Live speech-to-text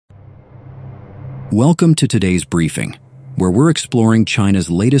Welcome to today's briefing, where we're exploring China's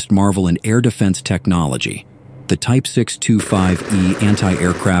latest marvel in air defense technology, the Type-625E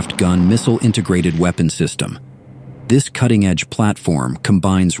anti-aircraft gun missile integrated weapon system. This cutting-edge platform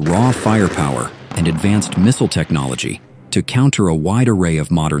combines raw firepower and advanced missile technology to counter a wide array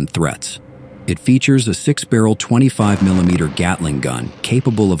of modern threats. It features a 6-barrel 25mm Gatling gun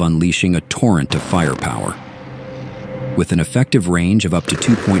capable of unleashing a torrent of firepower. With an effective range of up to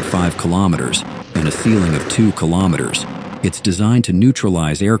 2.5 kilometers and a ceiling of 2 kilometers, it's designed to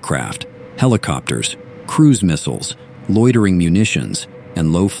neutralize aircraft, helicopters, cruise missiles, loitering munitions,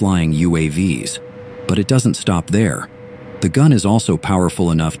 and low-flying UAVs. But it doesn't stop there. The gun is also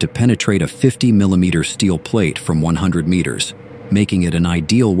powerful enough to penetrate a 50mm steel plate from 100 meters, making it an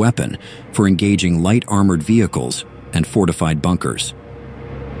ideal weapon for engaging light armored vehicles and fortified bunkers.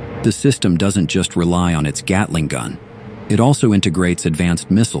 The system doesn't just rely on its Gatling gun. It also integrates advanced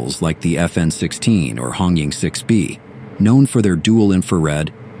missiles like the FN-16 or Hongying 6B, known for their dual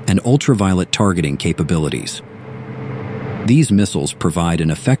infrared and ultraviolet targeting capabilities. These missiles provide an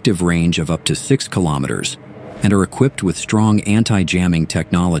effective range of up to 6 kilometers and are equipped with strong anti-jamming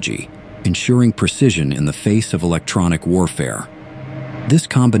technology, ensuring precision in the face of electronic warfare. This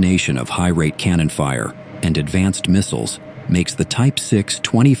combination of high-rate cannon fire and advanced missiles makes the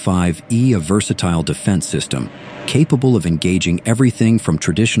Type-625E a versatile defense system capable of engaging everything from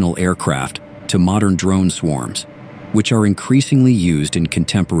traditional aircraft to modern drone swarms, which are increasingly used in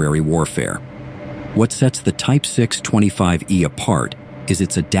contemporary warfare. What sets the Type-625E apart is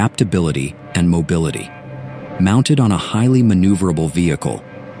its adaptability and mobility. Mounted on a highly maneuverable vehicle,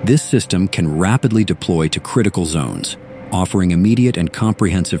 this system can rapidly deploy to critical zones, offering immediate and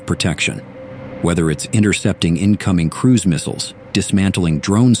comprehensive protection. Whether it's intercepting incoming cruise missiles, dismantling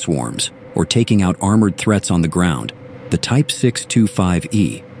drone swarms, or taking out armored threats on the ground, the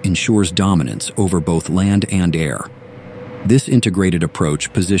Type-625E ensures dominance over both land and air. This integrated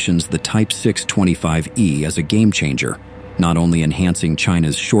approach positions the Type-625E as a game-changer, not only enhancing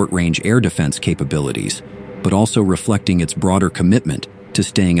China's short-range air defense capabilities, but also reflecting its broader commitment to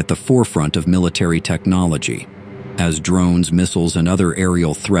staying at the forefront of military technology. As drones, missiles, and other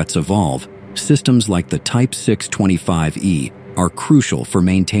aerial threats evolve, systems like the Type-625E are crucial for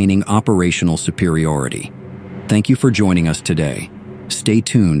maintaining operational superiority. Thank you for joining us today. Stay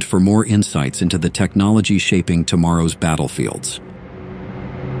tuned for more insights into the technology shaping tomorrow's battlefields.